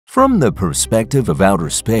From the perspective of outer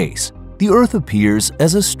space, the Earth appears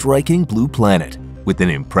as a striking blue planet with an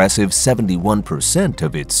impressive 71%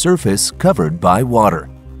 of its surface covered by water.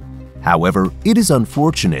 However, it is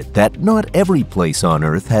unfortunate that not every place on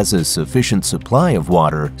Earth has a sufficient supply of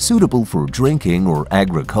water suitable for drinking or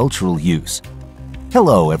agricultural use.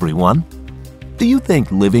 Hello, everyone. Do you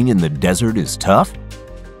think living in the desert is tough?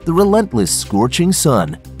 The relentless scorching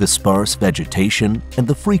sun, the sparse vegetation, and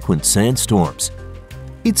the frequent sandstorms.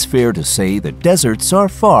 It's fair to say that deserts are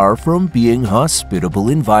far from being hospitable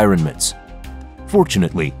environments.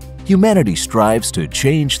 Fortunately, humanity strives to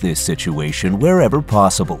change this situation wherever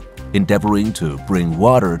possible, endeavoring to bring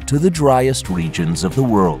water to the driest regions of the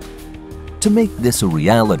world. To make this a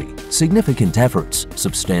reality, significant efforts,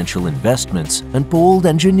 substantial investments, and bold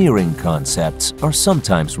engineering concepts are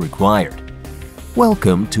sometimes required.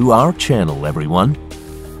 Welcome to our channel, everyone.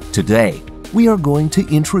 Today, we are going to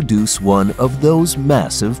introduce one of those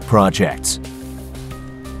massive projects.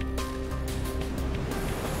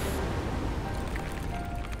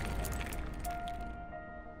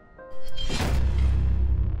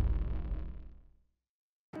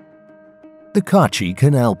 The Kachi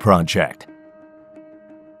Canal project.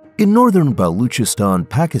 In northern Balochistan,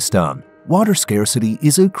 Pakistan, water scarcity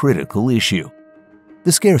is a critical issue.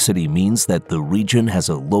 The scarcity means that the region has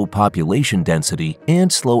a low population density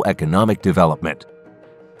and slow economic development.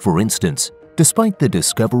 For instance, despite the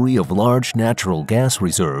discovery of large natural gas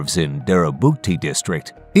reserves in Darabukti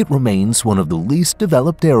district, it remains one of the least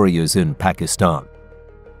developed areas in Pakistan.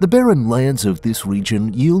 The barren lands of this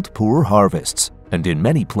region yield poor harvests, and in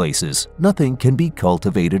many places, nothing can be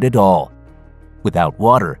cultivated at all. Without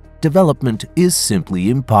water, development is simply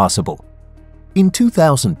impossible. In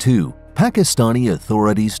 2002, Pakistani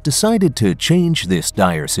authorities decided to change this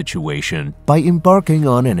dire situation by embarking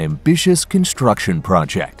on an ambitious construction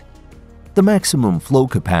project. The maximum flow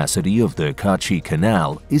capacity of the Kachi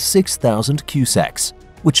Canal is 6,000 cusecs,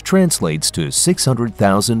 which translates to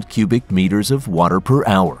 600,000 cubic meters of water per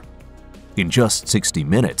hour. In just 60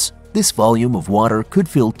 minutes, this volume of water could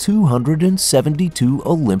fill 272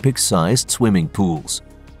 Olympic-sized swimming pools.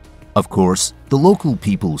 Of course, the local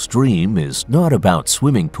people's dream is not about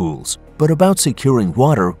swimming pools, but about securing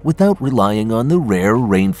water without relying on the rare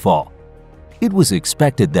rainfall. It was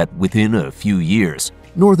expected that within a few years,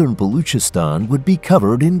 northern Balochistan would be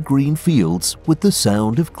covered in green fields with the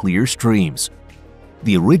sound of clear streams.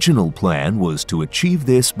 The original plan was to achieve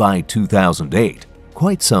this by 2008,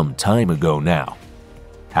 quite some time ago now.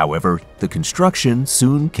 However, the construction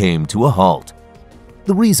soon came to a halt.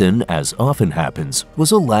 The reason, as often happens,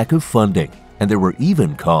 was a lack of funding, and there were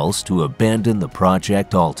even calls to abandon the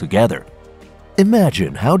project altogether.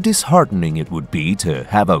 Imagine how disheartening it would be to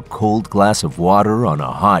have a cold glass of water on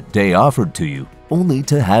a hot day offered to you, only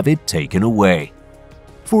to have it taken away.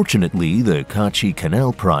 Fortunately, the Kachi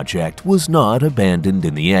Canal project was not abandoned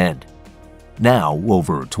in the end. Now,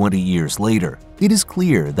 over 20 years later, it is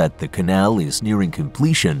clear that the canal is nearing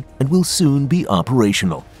completion and will soon be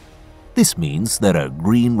operational. This means that a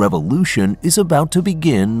green revolution is about to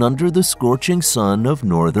begin under the scorching sun of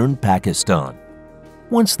northern Pakistan.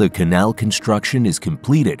 Once the canal construction is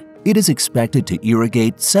completed, it is expected to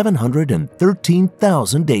irrigate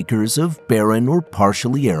 713,000 acres of barren or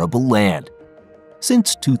partially arable land.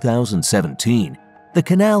 Since 2017, the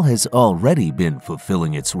canal has already been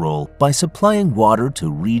fulfilling its role by supplying water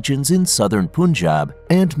to regions in southern Punjab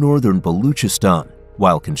and northern Balochistan,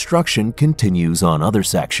 while construction continues on other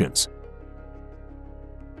sections.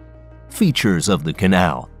 Features of the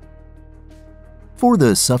canal. For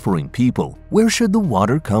the suffering people, where should the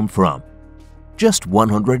water come from? Just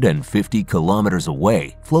 150 kilometers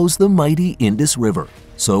away flows the mighty Indus River,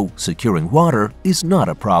 so securing water is not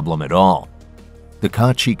a problem at all. The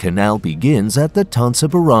Kachi Canal begins at the Tansa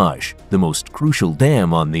Barrage, the most crucial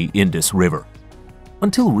dam on the Indus River.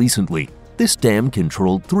 Until recently, this dam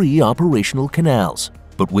controlled 3 operational canals,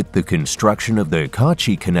 but with the construction of the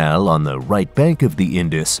Kachi Canal on the right bank of the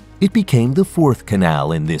Indus, it became the 4th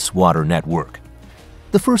canal in this water network.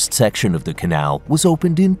 The first section of the canal was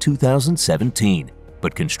opened in 2017,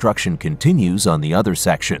 but construction continues on the other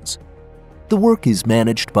sections. The work is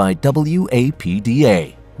managed by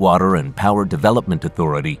WAPDA, Water and Power Development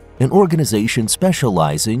Authority, an organization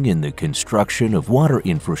specializing in the construction of water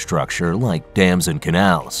infrastructure like dams and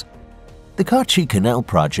canals. The Kachi Canal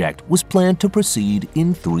project was planned to proceed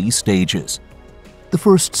in 3 stages. The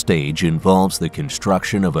first stage involves the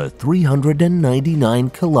construction of a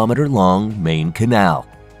 399-kilometer-long main canal.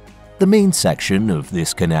 The main section of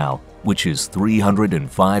this canal, which is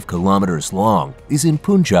 305 kilometers long, is in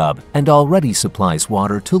Punjab and already supplies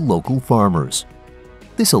water to local farmers.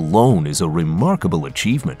 This alone is a remarkable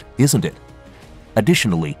achievement, isn't it?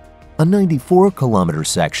 Additionally, a 94-kilometer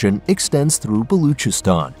section extends through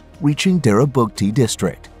Balochistan, reaching Darabukti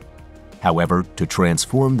district. However, to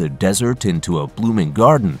transform the desert into a blooming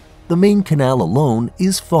garden, the main canal alone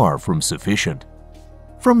is far from sufficient.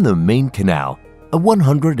 From the main canal, a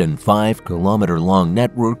 105-kilometer-long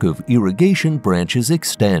network of irrigation branches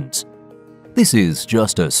extends. This is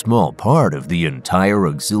just a small part of the entire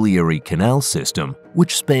auxiliary canal system,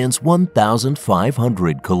 which spans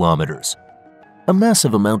 1,500 kilometers. A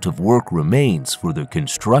massive amount of work remains for the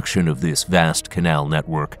construction of this vast canal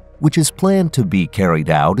network, which is planned to be carried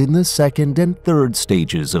out in the second and third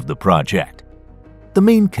stages of the project. The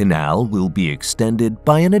main canal will be extended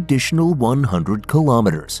by an additional 100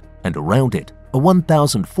 kilometers, and around it, a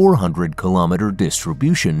 1,400-kilometer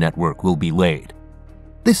distribution network will be laid.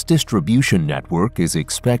 This distribution network is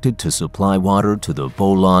expected to supply water to the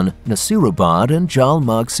Bolan, Nasirabad, and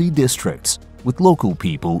Jalmagsi districts, with local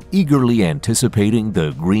people eagerly anticipating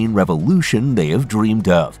the green revolution they have dreamed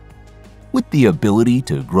of. With the ability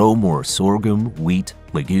to grow more sorghum, wheat,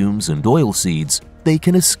 legumes, and oilseeds, they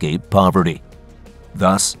can escape poverty.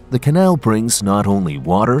 Thus, the canal brings not only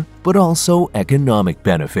water, but also economic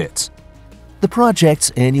benefits. The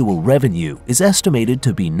project's annual revenue is estimated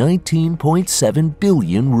to be 19.7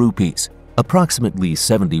 billion rupees, approximately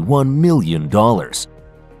 $71 million.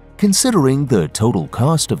 Considering the total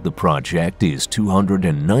cost of the project is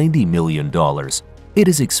 $290 million, it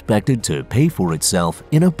is expected to pay for itself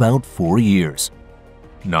in about 4 years.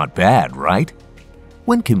 Not bad, right?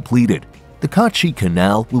 When completed, the Kachi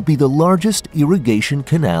Canal will be the largest irrigation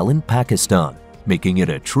canal in Pakistan, making it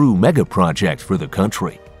a true mega-project for the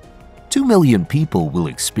country. 2 million people will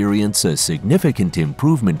experience a significant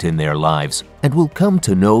improvement in their lives and will come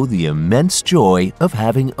to know the immense joy of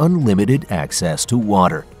having unlimited access to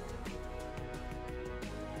water.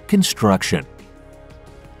 Construction.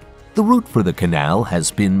 The route for the canal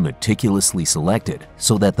has been meticulously selected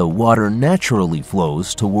so that the water naturally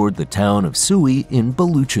flows toward the town of Sui in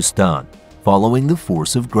Balochistan, following the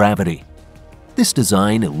force of gravity. This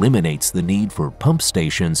design eliminates the need for pump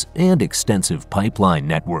stations and extensive pipeline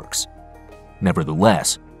networks.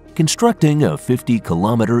 Nevertheless, constructing a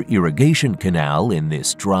 50-kilometer irrigation canal in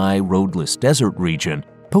this dry, roadless desert region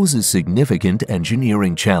poses significant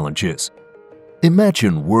engineering challenges.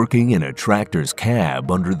 Imagine working in a tractor's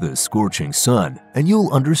cab under the scorching sun, and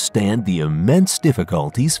you'll understand the immense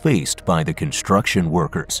difficulties faced by the construction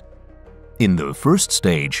workers. In the first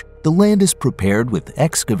stage, the land is prepared with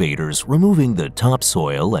excavators removing the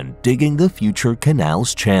topsoil and digging the future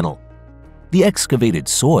canal's channel. The excavated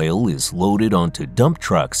soil is loaded onto dump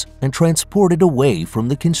trucks and transported away from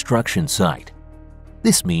the construction site.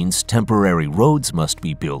 This means temporary roads must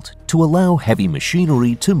be built to allow heavy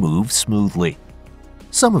machinery to move smoothly.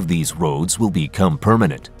 Some of these roads will become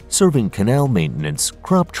permanent, serving canal maintenance,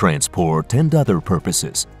 crop transport, and other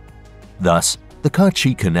purposes. Thus, the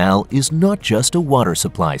Kachi Canal is not just a water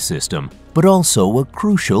supply system, but also a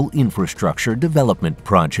crucial infrastructure development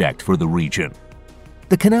project for the region.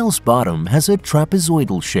 The canal's bottom has a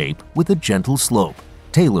trapezoidal shape with a gentle slope,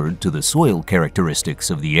 tailored to the soil characteristics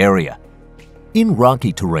of the area. In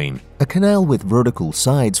rocky terrain, a canal with vertical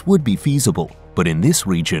sides would be feasible, but in this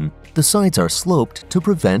region, the sides are sloped to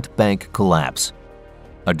prevent bank collapse.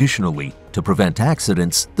 Additionally, to prevent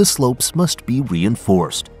accidents, the slopes must be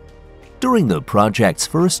reinforced. During the project's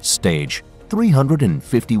first stage,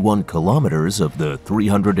 351 kilometers of the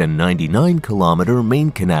 399-kilometer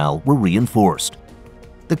main canal were reinforced.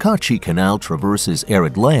 The Kachi Canal traverses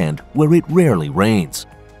arid land where it rarely rains.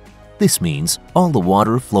 This means all the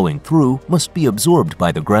water flowing through must be absorbed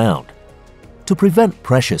by the ground. To prevent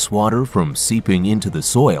precious water from seeping into the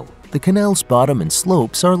soil, the canal's bottom and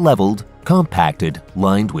slopes are leveled, compacted,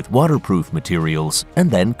 lined with waterproof materials, and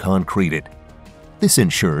then concreted. This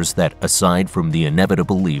ensures that aside from the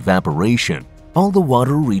inevitable evaporation, all the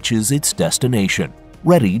water reaches its destination,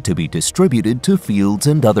 ready to be distributed to fields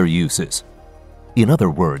and other uses. In other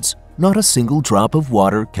words, not a single drop of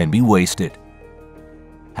water can be wasted.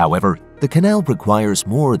 However, the canal requires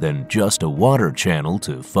more than just a water channel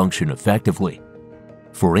to function effectively.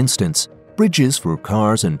 For instance, bridges for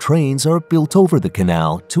cars and trains are built over the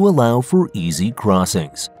canal to allow for easy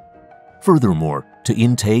crossings. Furthermore, to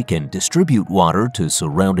intake and distribute water to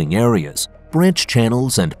surrounding areas, branch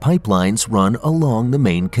channels and pipelines run along the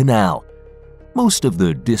main canal. Most of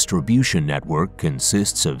the distribution network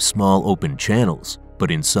consists of small open channels, but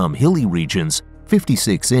in some hilly regions,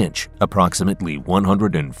 56-inch, approximately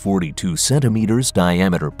 142 centimeters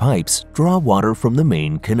diameter pipes draw water from the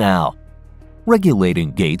main canal.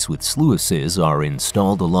 Regulating gates with sluices are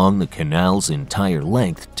installed along the canal's entire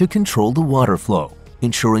length to control the water flow,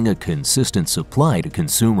 ensuring a consistent supply to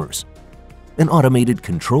consumers. An automated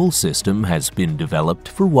control system has been developed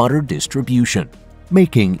for water distribution,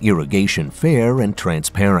 making irrigation fair and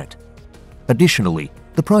transparent. Additionally,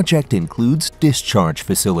 the project includes discharge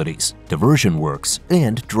facilities, diversion works,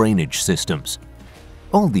 and drainage systems.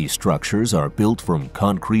 All these structures are built from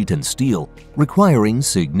concrete and steel, requiring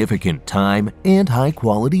significant time and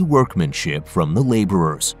high-quality workmanship from the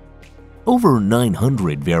laborers. Over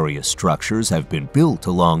 900 various structures have been built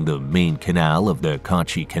along the main canal of the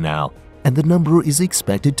Kachi Canal, and the number is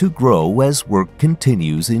expected to grow as work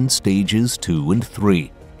continues in stages 2 and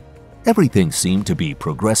 3. Everything seemed to be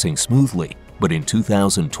progressing smoothly, but in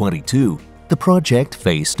 2022, the project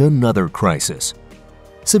faced another crisis.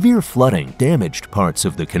 Severe flooding damaged parts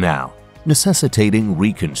of the canal, necessitating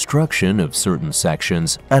reconstruction of certain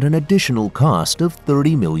sections at an additional cost of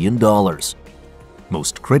 $30 million.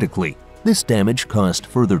 Most critically, this damage caused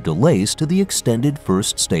further delays to the extended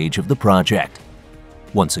first stage of the project.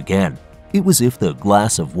 Once again, it was as if the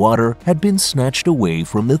glass of water had been snatched away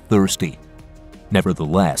from the thirsty.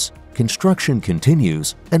 Nevertheless, construction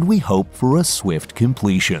continues and we hope for a swift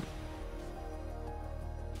completion.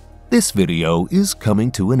 This video is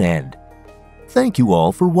coming to an end. Thank you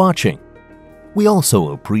all for watching. We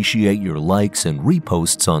also appreciate your likes and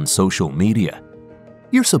reposts on social media.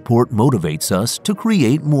 Your support motivates us to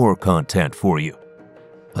create more content for you.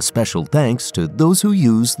 A special thanks to those who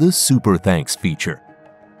use the Super Thanks feature.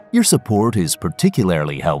 Your support is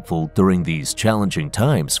particularly helpful during these challenging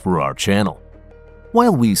times for our channel.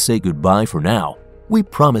 While we say goodbye for now, we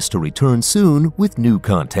promise to return soon with new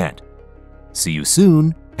content. See you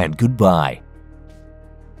soon and goodbye.